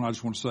I go on, I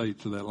just want to say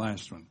to that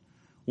last one,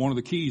 one of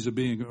the keys of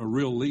being a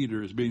real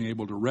leader is being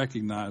able to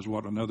recognize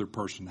what another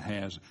person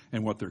has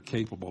and what they're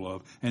capable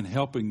of and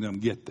helping them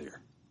get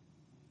there.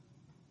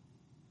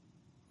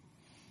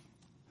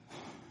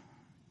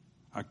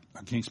 I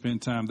can't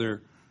spend time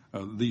there.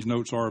 These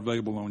notes are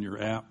available on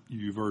your app,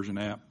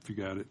 YouVersion app, if you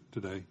got it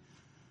today.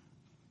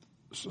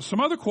 Some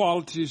other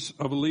qualities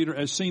of a leader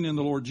as seen in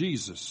the Lord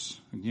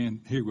Jesus.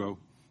 Again, here we go.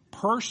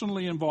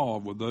 Personally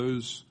involved with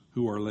those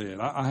who are led.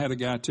 I had a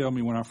guy tell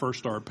me when I first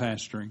started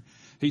pastoring,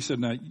 he said,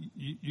 now,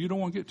 you don't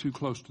want to get too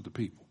close to the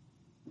people.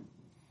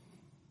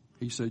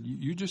 He said,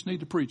 you just need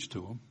to preach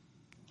to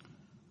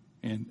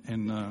them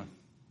and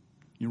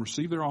you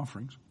receive their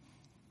offerings.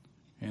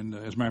 And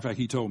as a matter of fact,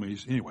 he told me,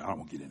 anyway, I don't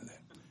want to get into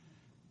that.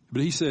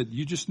 But he said,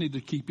 you just need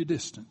to keep your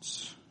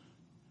distance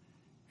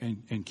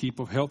and keep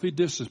a healthy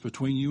distance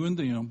between you and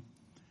them,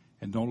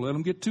 and don't let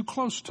them get too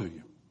close to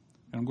you.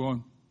 And I'm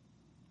going,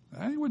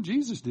 that ain't what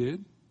Jesus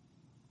did.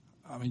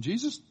 I mean,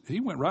 Jesus, he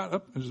went right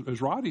up,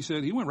 as Roddy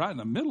said, he went right in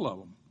the middle of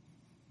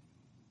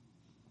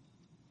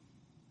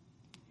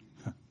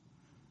them.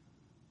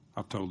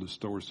 I've told this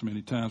story so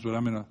many times, but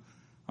I'm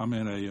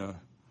in a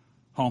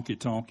honky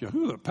tonk.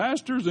 Who are the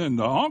pastors in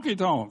the honky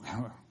tonk?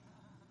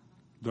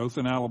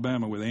 Dothan,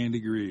 Alabama, with Andy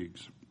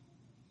Griggs,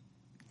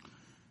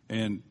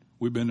 and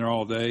we've been there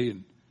all day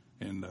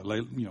and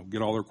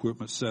get all their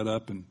equipment set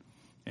up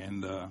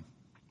and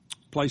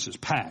place is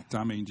packed.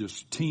 I mean,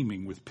 just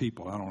teeming with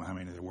people. I don't know how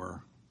many there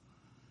were.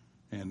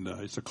 And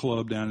it's a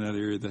club down in that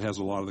area that has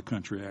a lot of the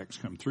country acts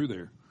come through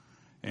there.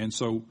 And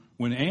so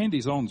when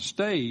Andy's on the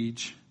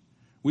stage,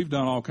 we've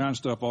done all kinds of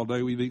stuff all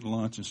day. We've eaten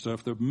lunch and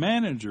stuff. The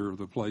manager of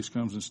the place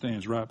comes and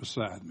stands right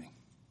beside me.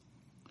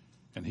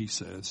 And he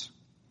says,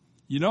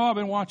 you know, I've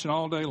been watching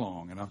all day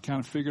long, and I've kind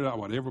of figured out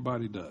what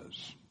everybody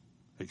does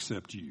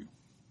except you.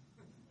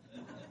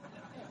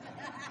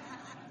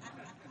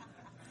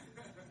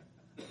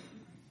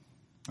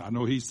 I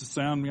know he's the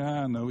sound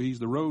guy. I know he's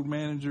the road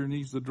manager, and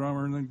he's the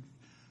drummer,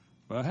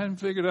 but I hadn't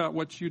figured out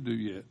what you do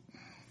yet.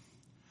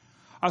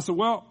 I said,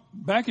 well,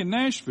 back in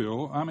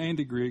Nashville, I'm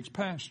Andy Griggs'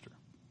 pastor.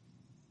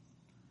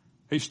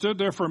 He stood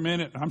there for a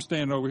minute. I'm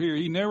standing over here.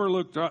 He never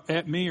looked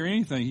at me or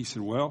anything. He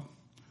said, well,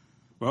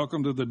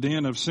 welcome to the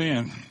den of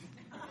sin.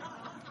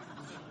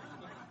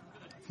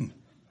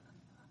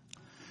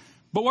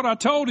 But what I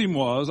told him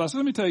was, I said,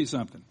 let me tell you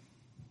something.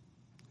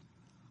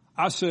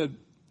 I said,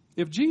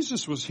 if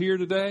Jesus was here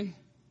today,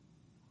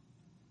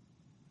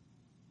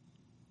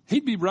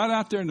 he'd be right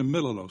out there in the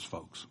middle of those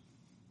folks.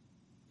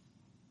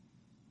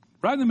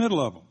 Right in the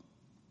middle of them.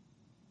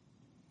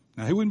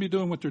 Now, he wouldn't be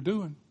doing what they're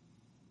doing.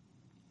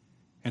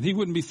 And he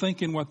wouldn't be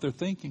thinking what they're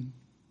thinking.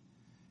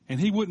 And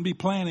he wouldn't be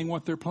planning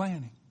what they're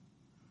planning.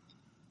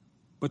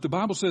 But the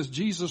Bible says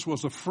Jesus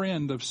was a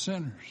friend of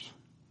sinners.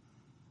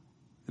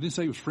 It didn't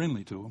say he was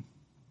friendly to them.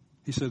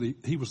 He said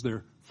he was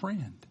their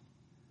friend.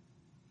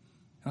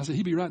 And I said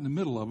he'd be right in the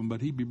middle of them, but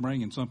he'd be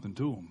bringing something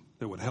to them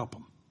that would help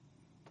them.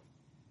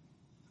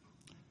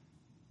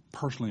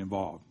 Personally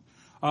involved.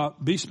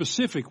 Be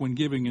specific when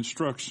giving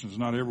instructions.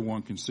 Not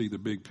everyone can see the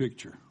big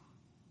picture.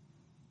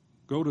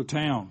 Go to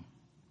town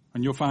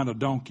and you'll find a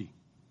donkey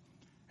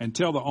and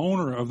tell the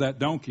owner of that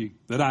donkey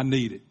that I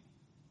need it.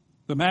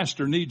 The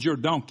master needs your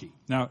donkey.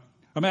 Now,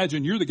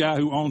 imagine you're the guy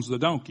who owns the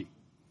donkey.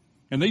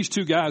 And these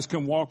two guys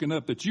come walking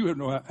up that you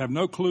have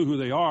no clue who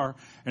they are.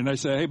 And they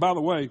say, hey, by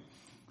the way,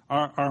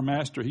 our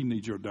master, he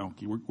needs your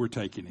donkey. We're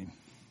taking him.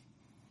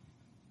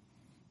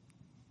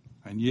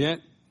 And yet,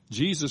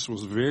 Jesus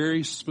was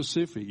very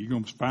specific. You're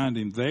going to find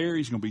him there.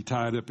 He's going to be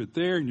tied up at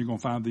there. And you're going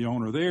to find the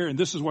owner there. And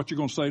this is what you're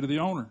going to say to the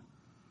owner.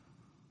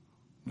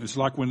 It's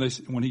like when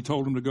he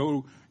told him to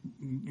go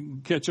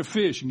catch a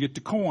fish and get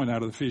the coin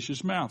out of the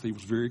fish's mouth. He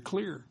was very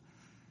clear.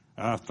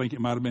 I think it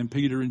might have been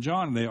Peter and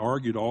John, and they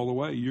argued all the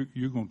way.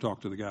 You're going to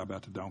talk to the guy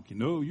about the donkey.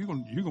 No, you're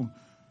going.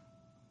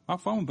 My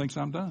phone thinks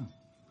I'm done.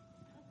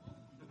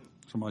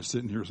 Somebody's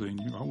sitting here saying,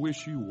 I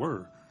wish you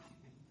were.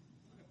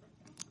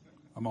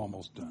 I'm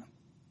almost done.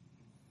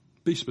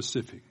 Be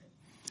specific.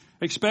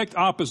 Expect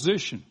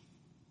opposition,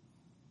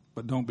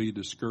 but don't be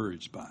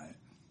discouraged by it.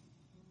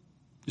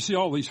 You see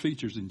all these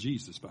features in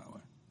Jesus, by the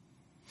way.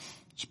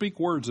 Speak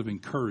words of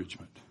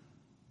encouragement.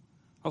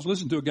 I was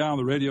listening to a guy on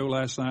the radio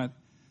last night,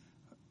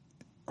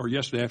 or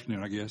yesterday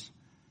afternoon, I guess,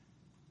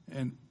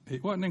 and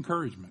it wasn't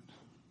encouragement.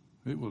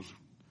 I'm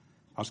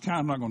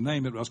not going to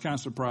name it, but I was kind of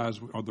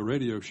surprised on the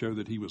radio show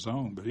that he was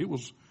on, but it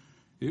was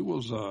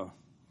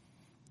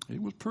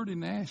pretty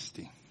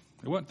nasty.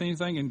 There wasn't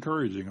anything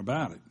encouraging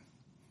about it.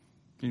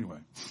 Anyway,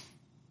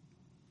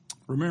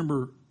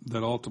 remember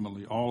that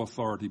ultimately all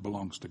authority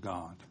belongs to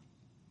God.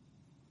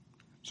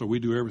 So we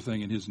do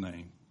everything in his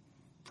name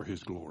for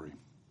his glory.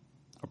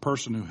 A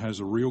person who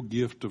has a real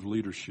gift of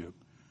leadership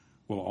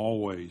will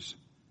always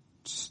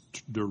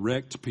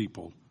direct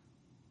people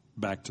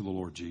back to the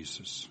Lord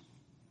Jesus.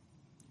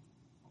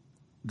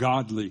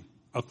 Godly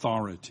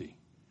authority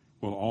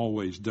will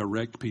always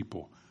direct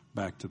people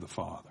back to the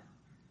Father.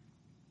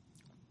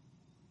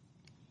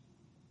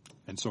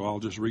 And so I'll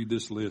just read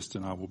this list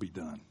and I will be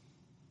done.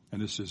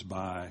 And this is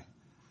by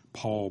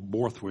Paul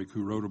Borthwick,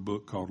 who wrote a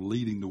book called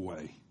Leading the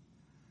Way.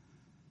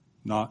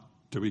 Not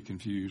to be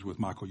confused with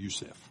Michael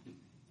Youssef.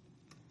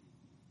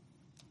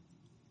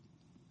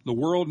 The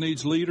world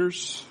needs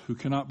leaders who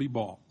cannot be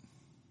bought,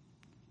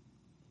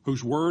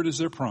 whose word is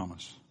their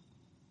promise,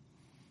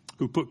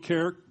 who put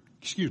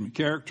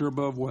character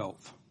above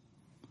wealth,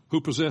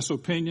 who possess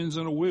opinions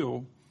and a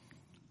will,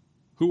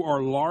 who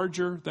are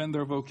larger than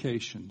their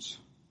vocations,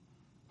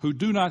 who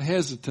do not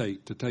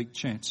hesitate to take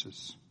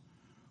chances,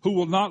 who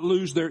will not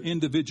lose their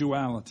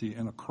individuality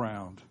in a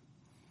crowd,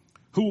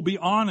 who will be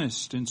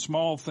honest in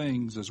small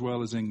things as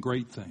well as in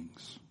great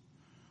things,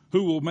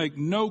 who will make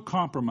no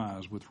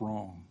compromise with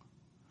wrong,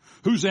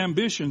 whose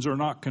ambitions are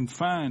not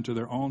confined to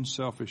their own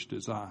selfish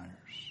desires,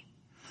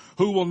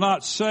 who will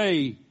not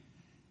say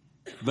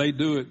they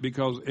do it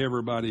because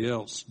everybody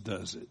else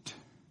does it,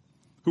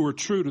 who are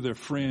true to their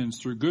friends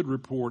through good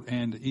report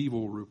and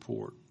evil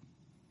report,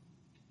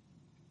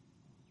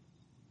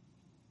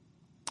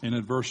 in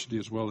adversity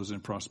as well as in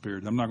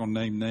prosperity. I'm not going to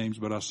name names,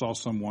 but I saw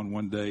someone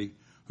one day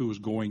who was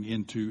going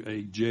into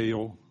a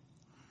jail,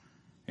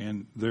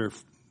 and a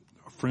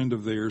friend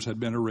of theirs had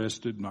been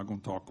arrested. I'm not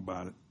going to talk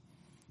about it.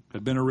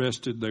 Had been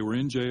arrested. They were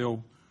in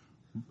jail.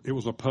 It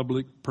was a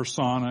public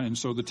persona, and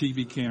so the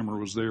TV camera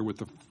was there with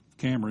the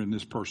camera in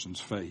this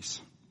person's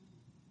face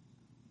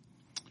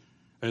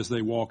as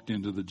they walked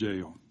into the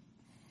jail.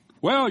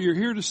 Well, you're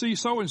here to see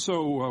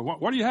so-and-so.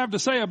 What do you have to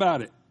say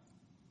about it?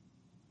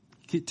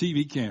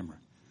 TV camera.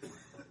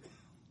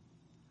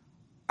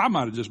 I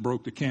might have just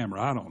broke the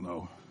camera. I don't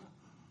know.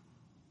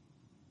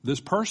 This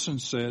person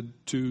said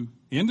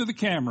into the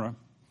camera,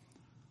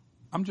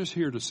 I'm just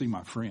here to see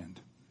my friend.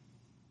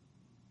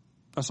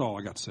 That's all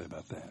I got to say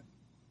about that.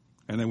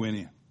 And they went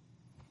in.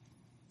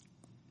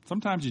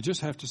 Sometimes you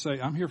just have to say,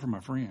 I'm here for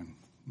my friend.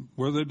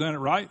 Whether they've done it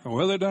right or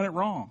whether they've done it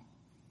wrong,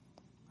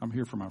 I'm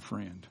here for my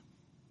friend.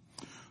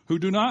 Who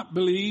do not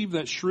believe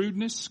that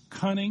shrewdness,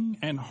 cunning,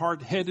 and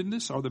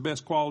hard-headedness are the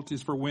best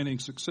qualities for winning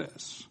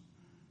success.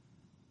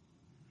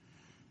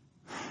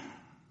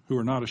 Who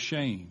are not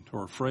ashamed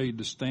or afraid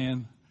to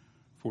stand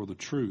for the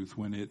truth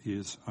when it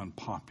is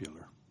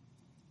unpopular.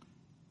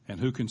 And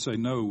who can say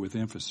no with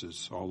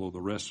emphasis, although the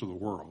rest of the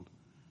world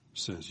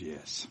says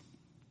yes.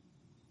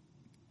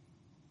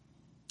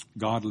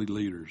 Godly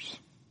leaders.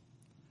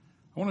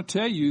 I want to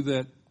tell you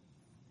that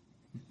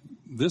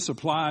this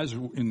applies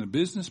in the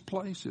business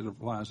place. It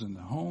applies in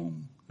the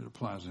home. It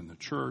applies in the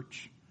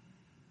church.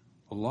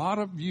 A lot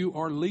of you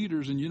are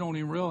leaders and you don't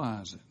even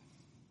realize it.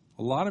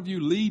 A lot of you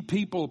lead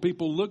people.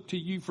 People look to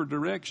you for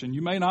direction.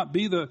 You may not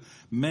be the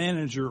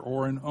manager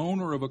or an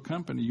owner of a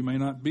company. You may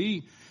not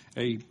be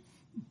a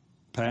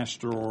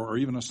pastor or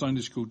even a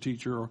Sunday school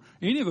teacher or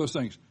any of those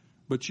things.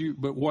 But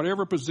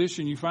whatever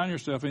position you find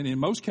yourself in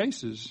most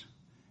cases,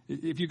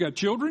 if you've got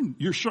children,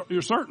 you're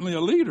certainly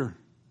a leader.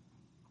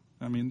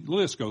 I mean, the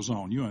list goes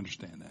on. You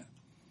understand that.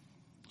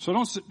 So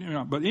don't sit,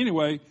 but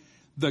anyway,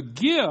 the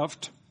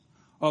gift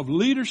of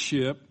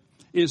leadership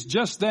is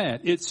just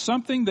that. It's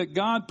something that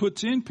God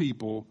puts in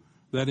people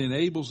that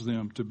enables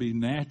them to be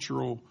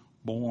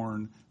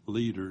natural-born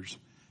leaders,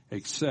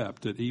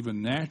 except that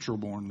even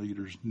natural-born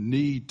leaders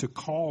need to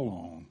call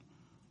on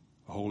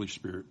the Holy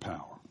Spirit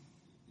power.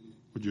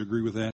 Would you agree with that?